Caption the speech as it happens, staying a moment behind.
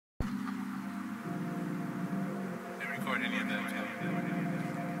any of that.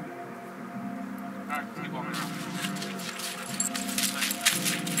 Alright, keep walking around.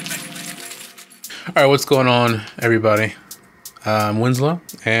 Alright, what's going on, everybody? I'm Winslow,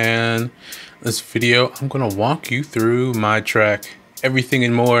 and in this video I'm gonna walk you through my track Everything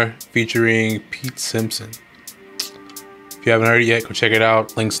and More featuring Pete Simpson. If you haven't heard it yet, go check it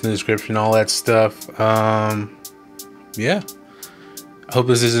out. Links in the description, all that stuff. Yeah. I hope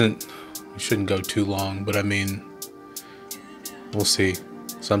this isn't, it shouldn't go too long, but I mean, we'll see.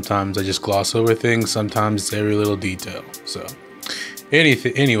 Sometimes I just gloss over things, sometimes it's every little detail. So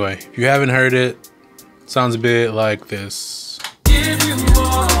anyway, if you haven't heard it, it sounds a bit like this. Give you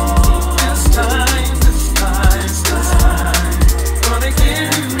more this time, this time, this time. Gonna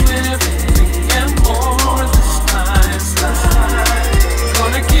give you everything and more this time, this time.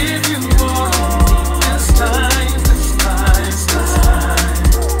 Gonna give you more this time, this time, this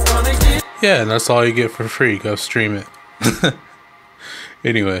time. Gonna give. Yeah, and that's all you get for free. Go stream it.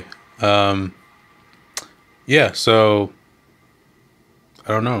 Anyway, yeah, so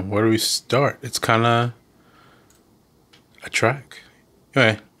I don't know, where do we start? It's kind of a track.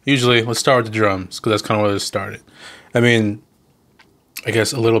 Anyway, usually let's start with the drums, because that's kind of where it started. I mean, I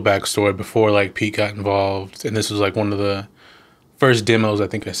guess a little backstory before like Pete got involved, and this was like one of the first demos I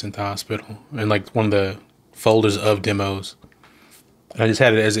think I sent to hospital, and like one of the folders of demos. And I just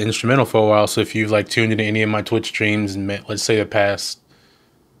had it as an instrumental for a while. So if you've like tuned into any of my Twitch streams and met, let's say the past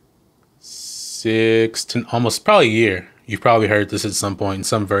 6 to almost probably a year, you've probably heard this at some point,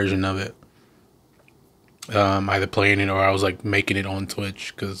 some version of it. Either playing it or I was like making it on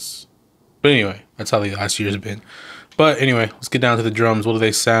Twitch, but anyway, that's how the last year's been. But anyway, let's get down to the drums. What do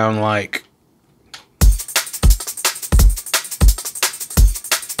they sound like?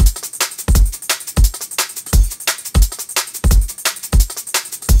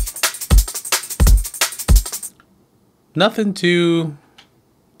 Nothing too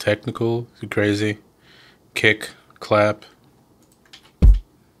technical, too crazy. Kick, clap.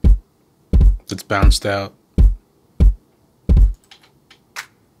 It's bounced out.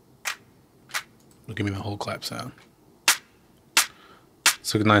 Give me the whole clap sound.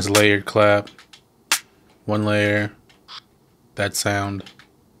 It's like a nice layered clap. One layer. That sound.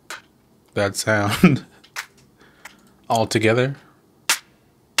 That sound. All together.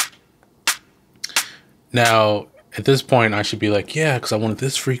 Now, at this point, I should be like, yeah, because I wanted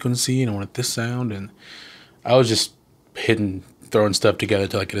this frequency and I wanted this sound, and I was just throwing stuff together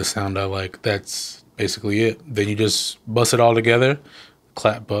to like get a sound I like. That's basically it. Then you just bust it all together,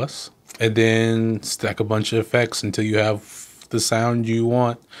 clap bus, and then stack a bunch of effects until you have the sound you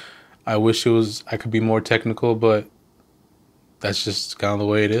want. I wish I could be more technical, but that's just kind of the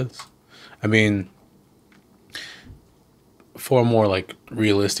way it is. I mean, for a more like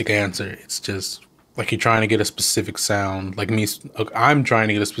realistic answer, it's just like you're trying to get a specific sound. Like me, I'm trying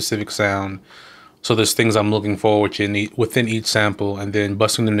to get a specific sound. So there's things I'm looking for within each sample, and then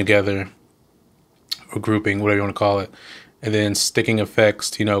busting them together, or grouping, whatever you want to call it, and then sticking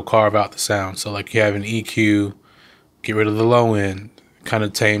effects to, you know, carve out the sound. So like you have an EQ, get rid of the low end, kind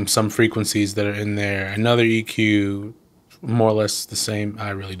of tame some frequencies that are in there. Another EQ, more or less the same. I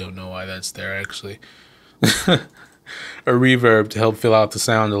really don't know why that's there actually. A reverb to help fill out the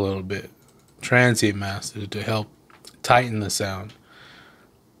sound a little bit. Transient master to help tighten the sound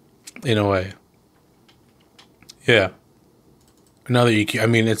in a way. Yeah. Another EQ. I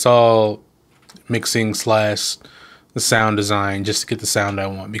mean, it's all mixing / the sound design just to get the sound I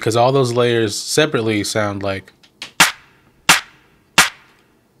want, because all those layers separately sound like,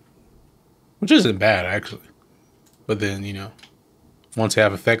 which isn't bad actually, but then, you know, once you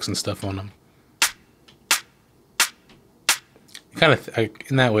have effects and stuff on them, kind of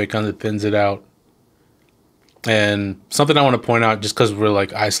in that way kind of thins it out. And something I want to point out, just because we're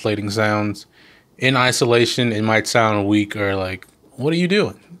like isolating sounds, in isolation it might sound weak or like, what are you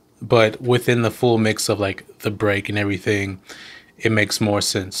doing? But within the full mix of like the break and everything, it makes more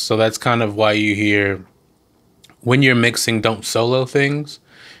sense. So that's kind of why you hear, when you're mixing, don't solo things,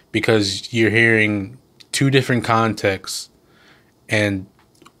 because you're hearing two different contexts, and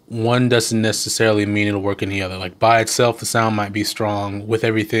one doesn't necessarily mean it'll work in the other. Like by itself, the sound might be strong. With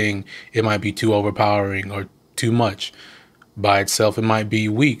everything, it might be too overpowering or too much. By itself, it might be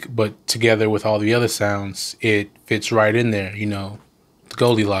weak, but together with all the other sounds, it fits right in there, you know, the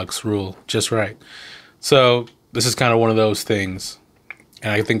Goldilocks rule, just right. So this is kind of one of those things.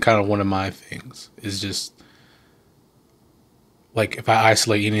 And I think kind of one of my things is just, like, if I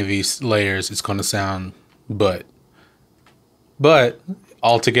isolate any of these layers, it's going to sound but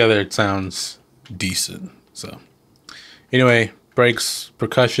altogether it sounds decent. So anyway, breaks,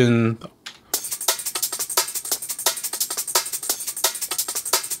 percussion.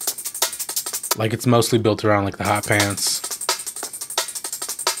 Like it's mostly built around like the hot pants.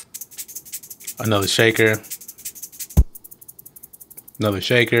 Another shaker. Another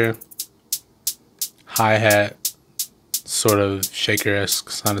shaker. Hi-hat. Sort of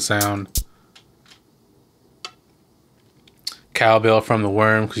shaker-esque kind of sound. Cowbell from the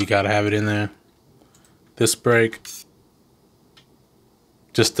worm, because you gotta have it in there. This break.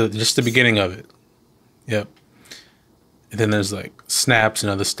 Just the beginning of it. Yep. And then there's like snaps and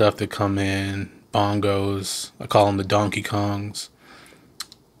other stuff that come in. Bongos. I call them the Donkey Kongs.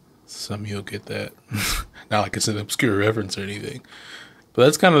 Some of you'll get that. Not like it's an obscure reference or anything. But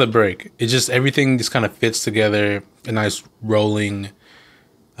that's kind of the break. It just, everything just kind of fits together. A nice rolling,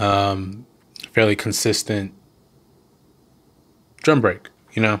 fairly consistent drum break,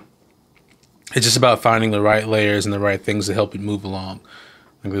 you know? It's just about finding the right layers and the right things to help it move along.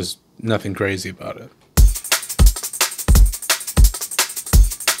 Like there's nothing crazy about it.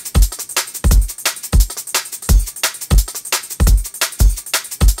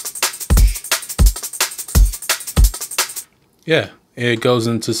 Yeah, it goes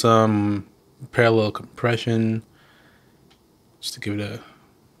into some parallel compression just to give it a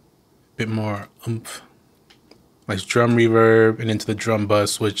bit more oomph. Nice drum reverb and into the drum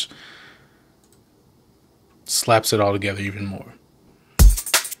bus, which slaps it all together even more.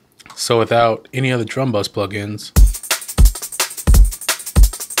 So without any other drum bus plugins,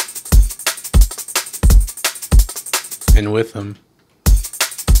 and with them,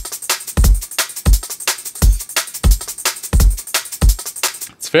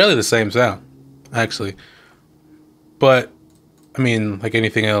 it's fairly the same sound, actually. But, I mean, like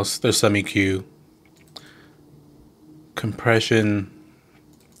anything else, there's some EQ, compression,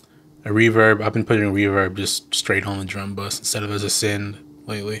 a reverb. I've been putting reverb just straight on the drum bus instead of as a send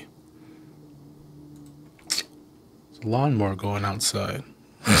lately. There's a lawnmower going outside.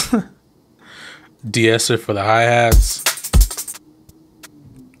 De-esser for the hi-hats.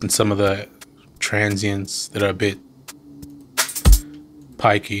 And some of the transients that are a bit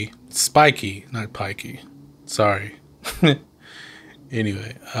pikey. Spiky, not pikey. Sorry.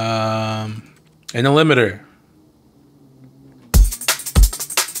 Anyway, and a limiter.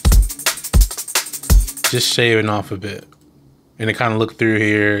 Just shaving off a bit. And to kind of look through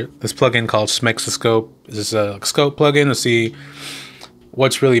here, this plugin called Smexoscope is just a scope plugin to see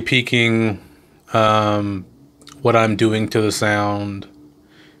what's really peaking, what I'm doing to the sound.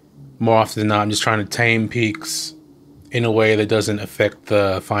 More often than not, I'm just trying to tame peaks in a way that doesn't affect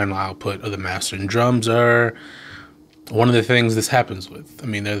the final output of the master. And drums are one of the things this happens with. I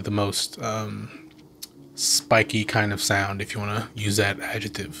mean, they're the most spiky kind of sound, if you want to use that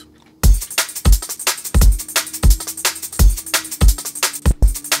adjective.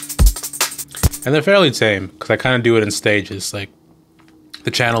 And they're fairly tame, because I kind of do it in stages, like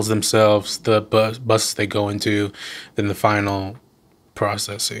the channels themselves, the buses they go into, then the final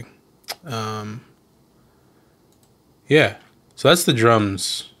processing. Yeah, so that's the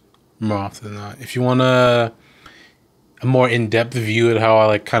drums more often than not. If you want a more in-depth view at how I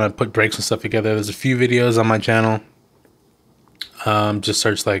like kind of put breaks and stuff together, there's a few videos on my channel. Just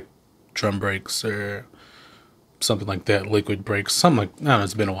search like drum breaks or something like that, liquid breaks, something like, I don't know,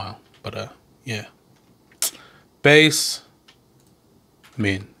 it's been a while, but yeah. Bass, I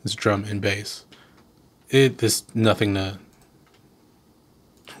mean, it's drum and bass. There's nothing to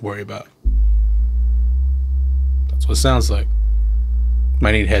worry about. That's what it sounds like.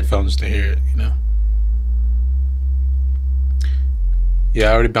 Might need headphones to hear it, you know.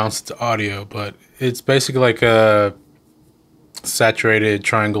 Yeah, I already bounced it to audio, but it's basically like a saturated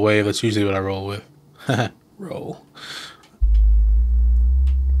triangle wave. That's usually what I roll with. Roll.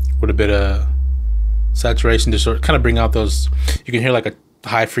 With a bit of saturation to sort of kind of bring out those, you can hear like a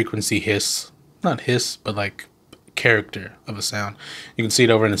high frequency hiss, not hiss, but like character of a sound. You can see it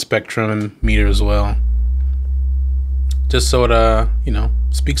over in the spectrum meter as well. Just so it, you know,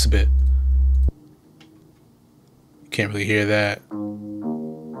 speaks a bit. You can't really hear that.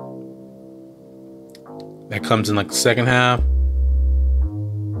 That comes in like the second half.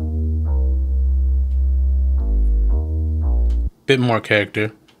 Bit more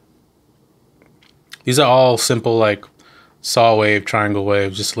character. These are all simple, like saw wave, triangle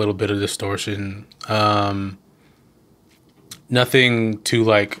wave, just a little bit of distortion. Nothing too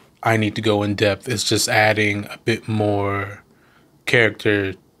like I need to go in depth. It's just adding a bit more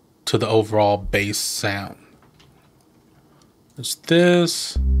character to the overall bass sound. There's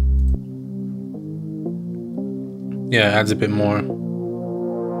this. Yeah, it adds a bit more.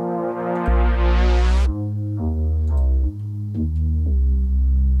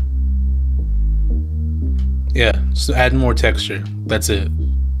 Yeah, just add more texture. That's it.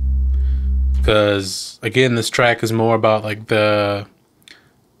 because again, this track is more about like the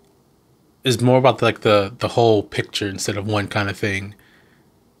whole picture instead of one kind of thing,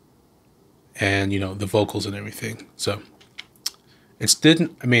 and you know, the vocals and everything. So it's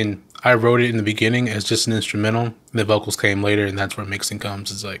didn't. I mean, I wrote it in the beginning as just an instrumental, and the vocals came later, and that's where mixing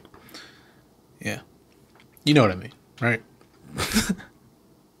comes. It's like, yeah, you know what I mean, right?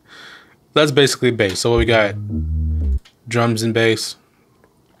 That's basically bass. So what we got: drums and bass.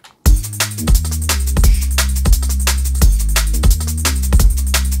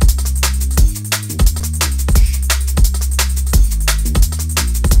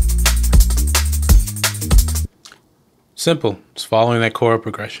 Simple. Just following that chord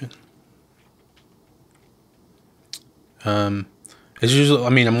progression. As usual, I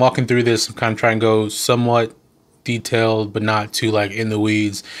mean, I'm walking through this. I'm kind of trying to go somewhat detailed, but not too like in the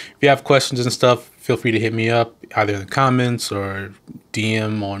weeds. If you have questions and stuff, feel free to hit me up either in the comments or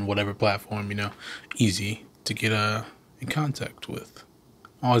DM on whatever platform. You know, easy to get in contact with.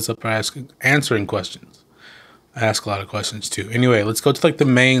 Always up for answering questions. I ask a lot of questions too. Anyway, let's go to like the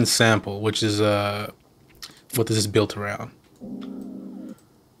main sample, which is what this is built around.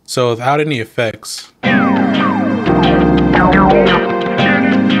 So without any effects.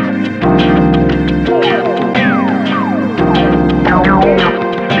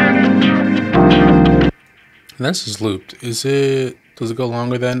 And that's just looped. Does it go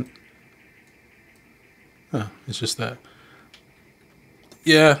longer than? Huh, it's just that.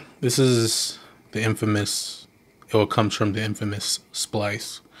 Yeah, this is the infamous, it comes from the infamous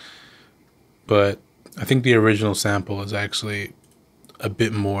splice. But I think the original sample is actually a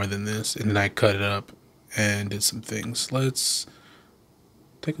bit more than this, and then I cut it up and did some things. Let's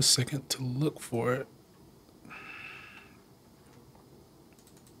take a second to look for it.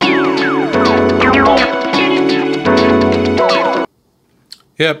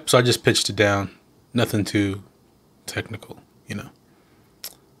 Yep, so I just pitched it down. Nothing too technical, you know.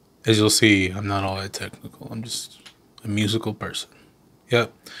 As you'll see, I'm not all that technical. I'm just a musical person.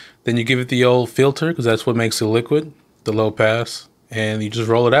 Yep. Then you give it the old filter, because that's what makes it liquid, the low pass, and you just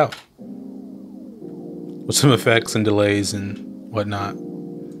roll it out with some effects and delays and whatnot.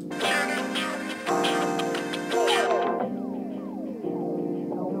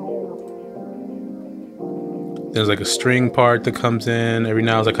 There's like a string part that comes in every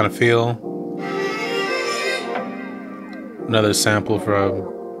now and then, I kind of feel. Another sample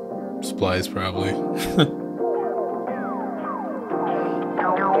from Splice, probably.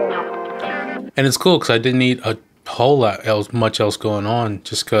 And it's cool because I didn't need a whole lot much else going on,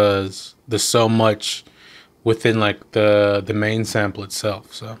 just because there's so much within like the main sample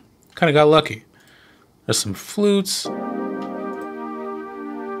itself. So kind of got lucky. There's some flutes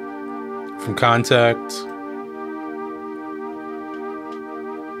from Contact.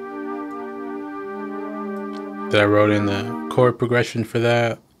 That I wrote in the chord progression for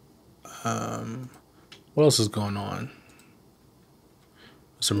that. What else is going on?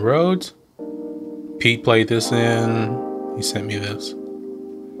 Some Rhodes. Pete played this in. He sent me this.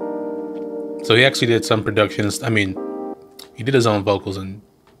 So he actually did some productions. I mean, he did his own vocals and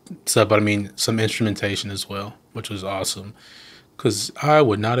stuff, but I mean, some instrumentation as well, which was awesome. Because I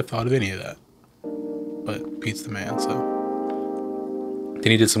would not have thought of any of that. But Pete's the man, so.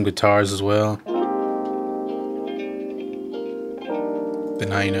 Then he did some guitars as well.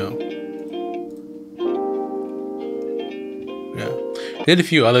 Then I know. Yeah. Did a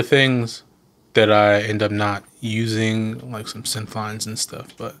few other things that I end up not using, like some synth lines and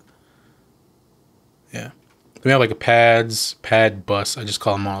stuff, but yeah. We have like a pad bus. I just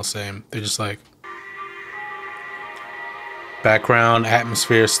call them all the same. They're just like background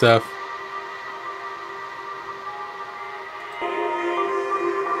atmosphere stuff.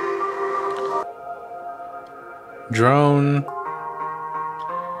 Drone.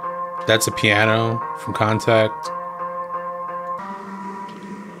 That's a piano from Contact.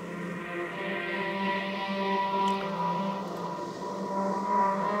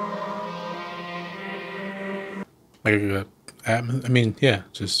 Like I mean, yeah,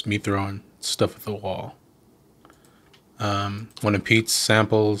 just me throwing stuff at the wall. One of Pete's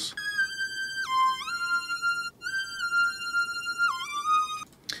samples.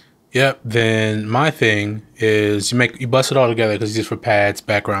 Yep. Then my thing is you bust it all together because these are for pads,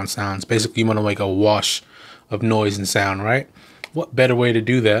 background sounds. Basically, you want to make a wash of noise and sound, right? What better way to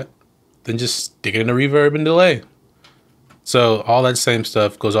do that than just stick it in a reverb and delay? So all that same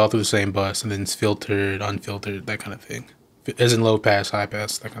stuff goes all through the same bus, and then it's filtered, unfiltered, that kind of thing. As in low pass, high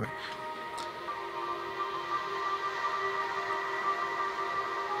pass, that kind of thing.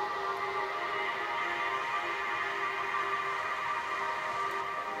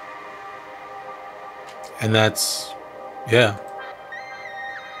 And that's, yeah.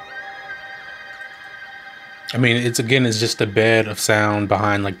 I mean, it's just a bed of sound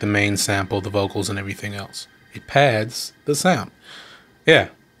behind like the main sample, the vocals, and everything else. It pads the sound. Yeah.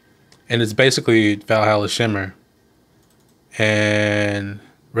 And it's basically Valhalla Shimmer and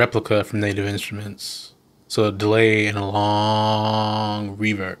Replica from Native Instruments. So a delay and a long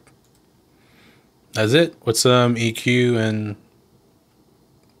reverb. That's it. With some EQ and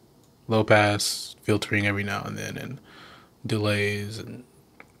low pass filtering every now and then, and delays and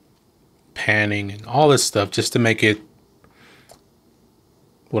panning and all this stuff just to make it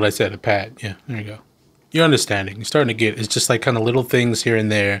what I said, a pad. Yeah, there you go. You're understanding. You're starting to get, it's just like kind of little things here and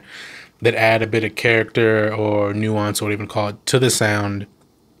there that add a bit of character or nuance, or whatever you call it, to the sound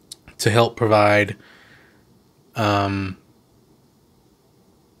to help provide a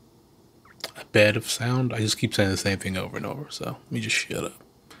bed of sound. I just keep saying the same thing over and over, so let me just shut up.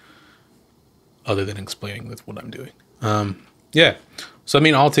 Other than explaining with what I'm doing. Yeah. So I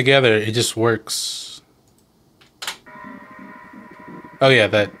mean, altogether, it just works. Oh yeah,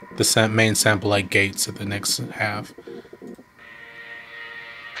 that the main sample like gates at the next half.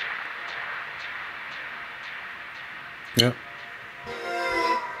 Yep.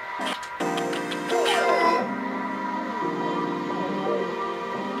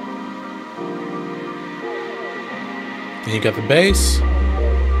 Then you got the bass.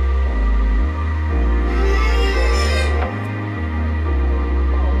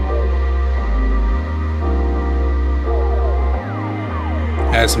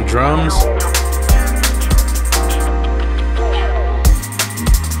 Add some drums.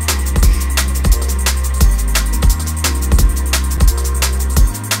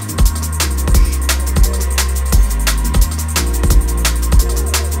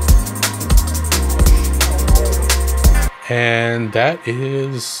 And that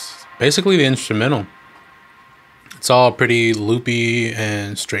is basically the instrumental. It's all pretty loopy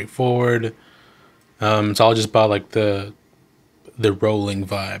and straightforward. It's all just about like the rolling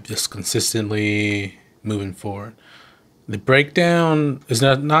vibe, just consistently moving forward. The breakdown is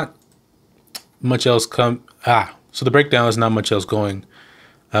not much else so the breakdown is not much else going,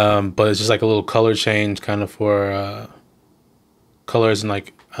 but it's just like a little color change kind of for colors and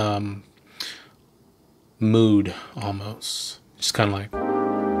like mood almost. Just kind of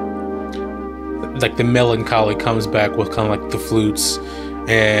like the melancholy comes back with kind of like the flutes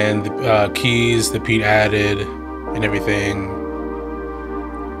and the keys that Pete added and everything.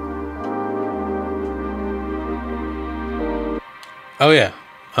 Oh yeah,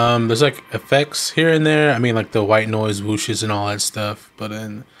 there's like effects here and there. I mean, like the white noise whooshes and all that stuff. But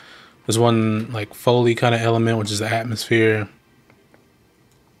then there's one like Foley kind of element, which is the atmosphere,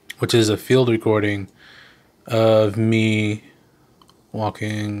 which is a field recording of me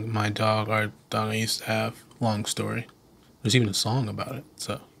walking my dog, our dog I used to have. Long story. There's even a song about it.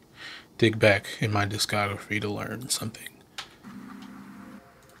 So dig back in my discography to learn something.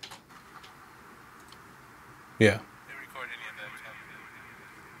 Yeah.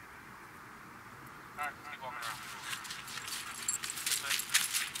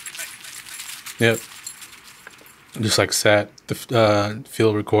 Yep. Just like sat the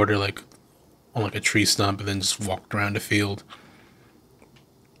field recorder like on like a tree stump and then just walked around the field.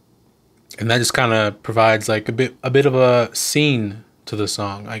 And that just kind of provides like a bit of a scene to the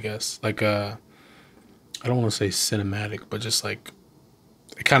song, I guess. Like I don't want to say cinematic, but just like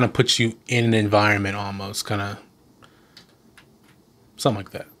it kind of puts you in an environment almost, kind of something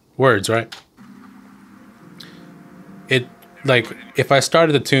like that. Words, right? It like if I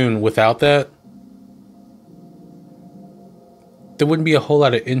started the tune without that, there wouldn't be a whole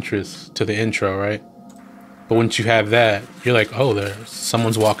lot of interest to the intro, right? But once you have that, you're like, oh, there's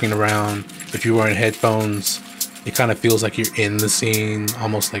someone's walking around. If you're wearing headphones, it kind of feels like you're in the scene,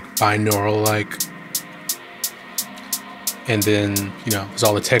 almost like binaural like. And then, you know, there's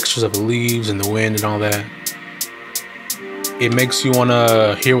all the textures of the leaves and the wind and all that. It makes you want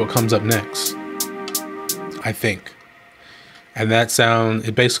to hear what comes up next, I think. And that sound,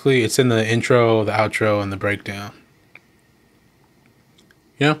 it's in the intro, the outro, and the breakdown.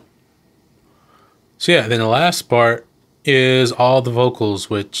 You know? So yeah, then the last part is all the vocals,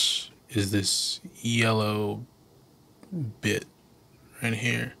 which is this yellow bit right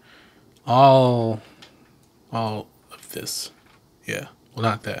here. All of this. Yeah, well,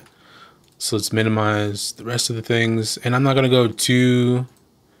 not that. So let's minimize the rest of the things. And I'm not going to go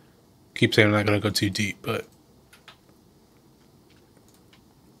keep saying I'm not going to go too deep, but.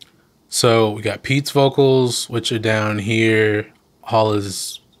 So we got Pete's vocals, which are down here. All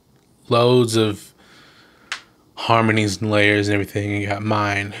his loads of harmonies and layers and everything. You got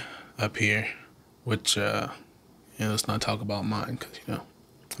mine up here. which let's not talk about mine because I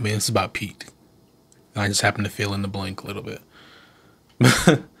mean, it's about Pete. And I just happen to fill in the blank a little bit.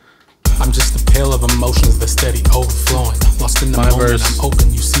 I'm just a pail of emotions that's steady overflowing. Lost in the moment, verse. I'm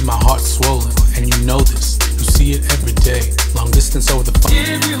open, you see my heart swollen. And you know this, you see it every day. Long distance over the phone.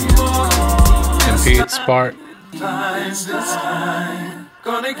 Give you more And Pete's part. times this time.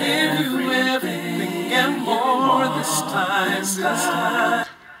 Gonna give you everything and more this time.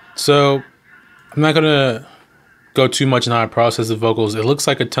 So I'm not gonna go too much on how I process the vocals. It looks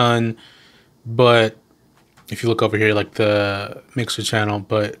like a ton, but if you look over here, like the mixer channel,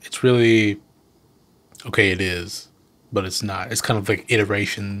 but it's really okay. It is, but it's not. It's kind of like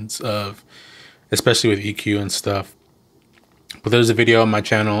iterations of, especially with EQ and stuff. But there's a video on my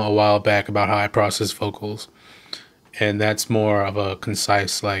channel a while back about how I process vocals, and that's more of a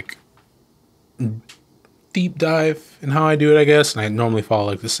concise, like, deep dive in how I do it, I guess. And I normally follow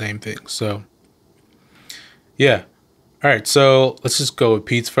like the same thing. So yeah. All right, so let's just go with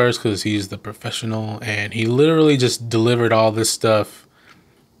Pete's first because he's the professional, and he literally just delivered all this stuff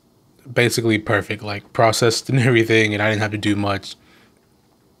basically perfect, like processed and everything, and I didn't have to do much.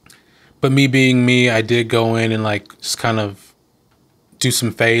 But me being me, I did go in and like just kind of do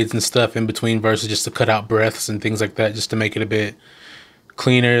some fades and stuff in between verses just to cut out breaths and things like that, just to make it a bit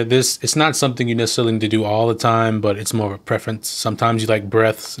cleaner. It's not something you necessarily need to do all the time, but it's more of a preference. Sometimes you like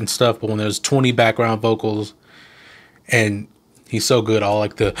breaths and stuff, but when there's 20 background vocals, and he's so good, all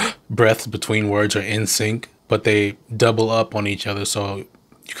like the breaths between words are in sync, but they double up on each other. So you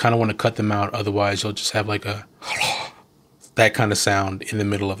kind of want to cut them out. Otherwise, you'll just have like that kind of sound in the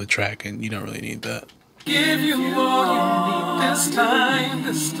middle of the track, and you don't really need that. Give you all you need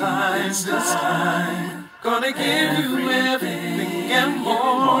this time. Gonna give you everything and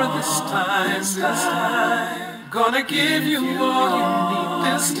more this time. Gonna give you all you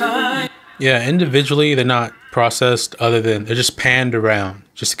need this time. Yeah, individually they're not processed, other than they're just panned around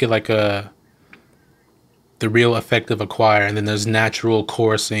just to get like the real effect of a choir, and then there's natural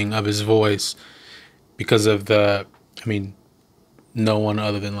chorusing of his voice because of no one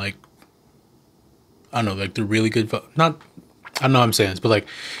other than like, I don't know, like the really good I don't know what I'm saying this, but like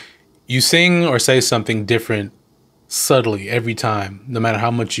you sing or say something different subtly every time, no matter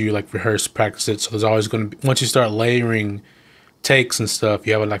how much you like rehearse, practice it. So there's always going to be, once you start layering takes and stuff,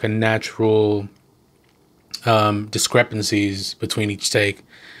 you have like a natural discrepancies between each take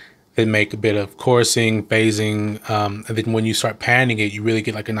that make a bit of chorusing, phasing, and then when you start panning it, you really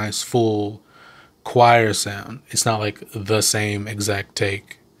get like a nice full choir sound. It's not like the same exact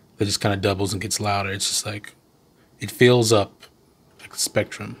take that just kind of doubles and gets louder. It's just like it fills up like a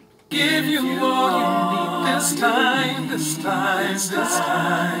spectrum. Give you all you need this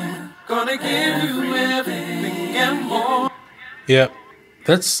time. Gonna give you everything and more. Yep,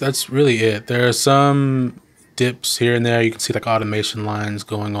 that's really it. There are some dips here and there. You can see like automation lines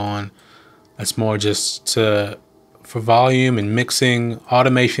going on. That's more just for volume and mixing.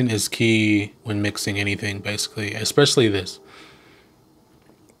 Automation is key when mixing anything, basically, especially this.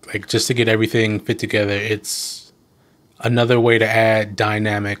 Like just to get everything fit together, it's another way to add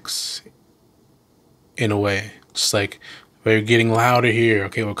dynamics in a way. Just like we're getting louder here.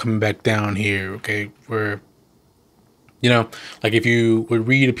 Okay, we're coming back down here. Okay, we're, like if you would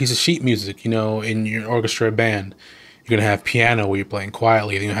read a piece of sheet music, in your orchestra band, you're going to have piano where you're playing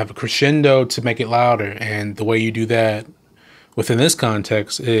quietly. Then you have a crescendo to make it louder. And the way you do that within this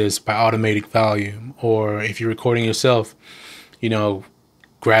context is by automating volume. Or if you're recording yourself,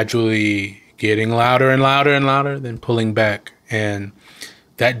 gradually getting louder and louder and louder, then pulling back. And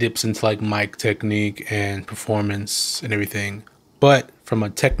that dips into like mic technique and performance and everything. But from a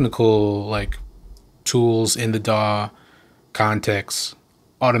technical, like tools in the DAW context,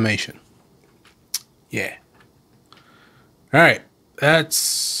 automation. Yeah. All right.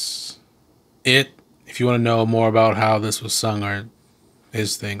 That's it. If you want to know more about how this was sung or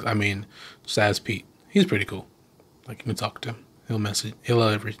his things, just ask Pete. He's pretty cool. Like, you can talk to him. He'll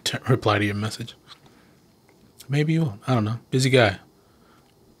reply to your message. Maybe you won't. I don't know. Busy guy.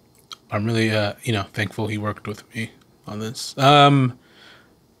 I'm really, thankful he worked with me on this.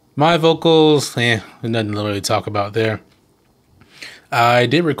 My vocals, there's nothing to really talk about there. I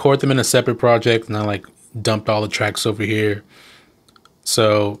did record them in a separate project, and I like dumped all the tracks over here.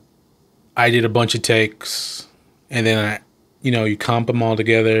 So I did a bunch of takes, and then you comp them all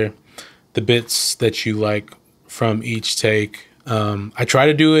together, the bits that you like from each take. I try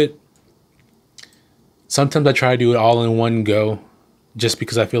to do it. Sometimes I try to do it all in one go, just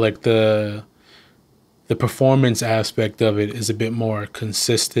because I feel like the performance aspect of it is a bit more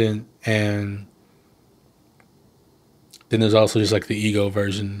consistent, and Then there's also just like the ego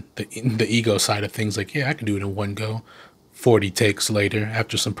version, the ego side of things. Like, yeah, I can do it in one go, 40 takes later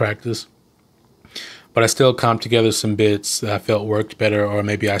after some practice. But I still comped together some bits that I felt worked better, or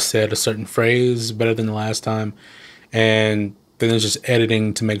maybe I said a certain phrase better than the last time. And then there's just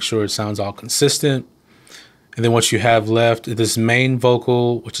editing to make sure it sounds all consistent. And then what you have left is this main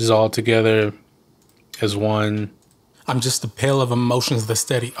vocal, which is all together as one. I'm just a pail of emotions that's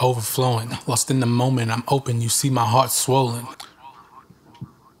steady overflowing. Lost in the moment, I'm open, you see my heart swollen.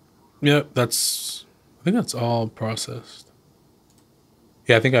 Yep, I think that's all processed.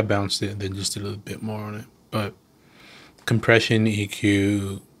 Yeah, I think I bounced it and then just did a little bit more on it. But compression,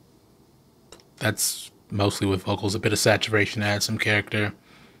 EQ, that's mostly with vocals. A bit of saturation, add some character.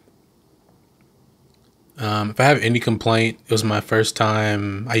 If I have any complaint, it was my first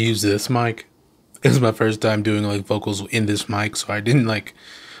time I used this mic. It was my first time doing like vocals in this mic, so I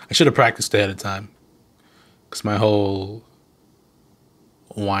should have practiced ahead of time. Because my whole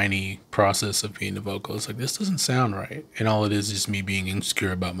whiny process of being a vocalist, like, this doesn't sound right. And all it is me being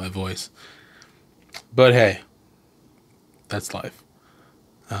insecure about my voice. But hey, that's life.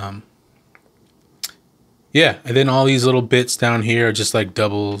 Yeah, and then all these little bits down here are just like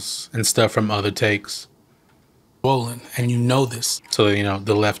doubles and stuff from other takes. Swollen, and you know this. So, you know,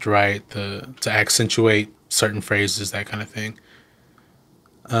 the left, right, to accentuate certain phrases, that kind of thing.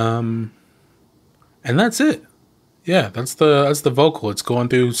 And that's it. Yeah, that's the vocal. It's going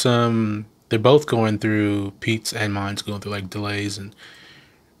through they're both going through, Pete's and mine's going through like delays, and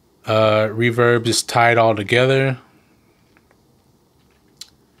reverb is tied all together.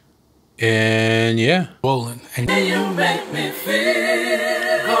 And yeah, Swollen, and You make me feel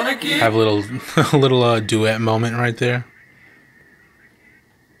gonna give have a little duet moment right there.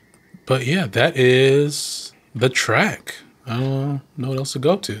 But yeah, that is the track. I don't know what else to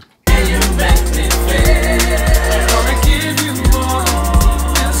go to. you make me feel gonna give you more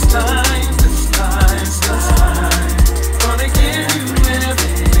this time, gonna give you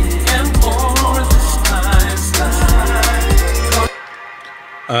everything and more this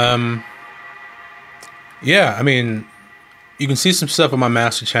time. Yeah, I mean, you can see some stuff on my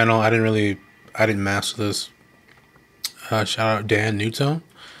master channel. I didn't master this. Shout out Dan Newtone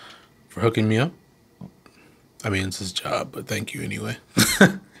for hooking me up. I mean, it's his job, but thank you anyway.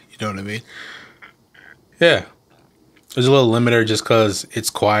 You know what I mean? Yeah. There's a little limiter just because it's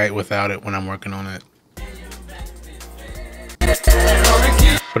quiet without it when I'm working on it.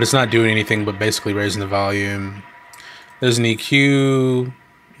 But it's not doing anything but basically raising the volume. There's an EQ,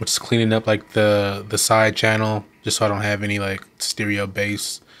 which is cleaning up like the side channel, just so I don't have any like stereo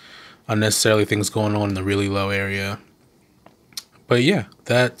bass, unnecessarily things going on in the really low area. But yeah,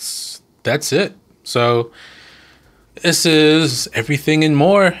 that's it. So this is everything and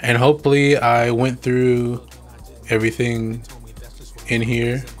more, and hopefully I went through everything in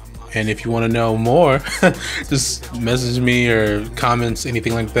here. And if you want to know more, just message me or comments,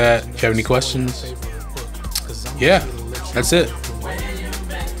 anything like that. If you have any questions, yeah, that's it.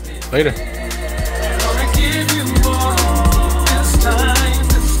 Later.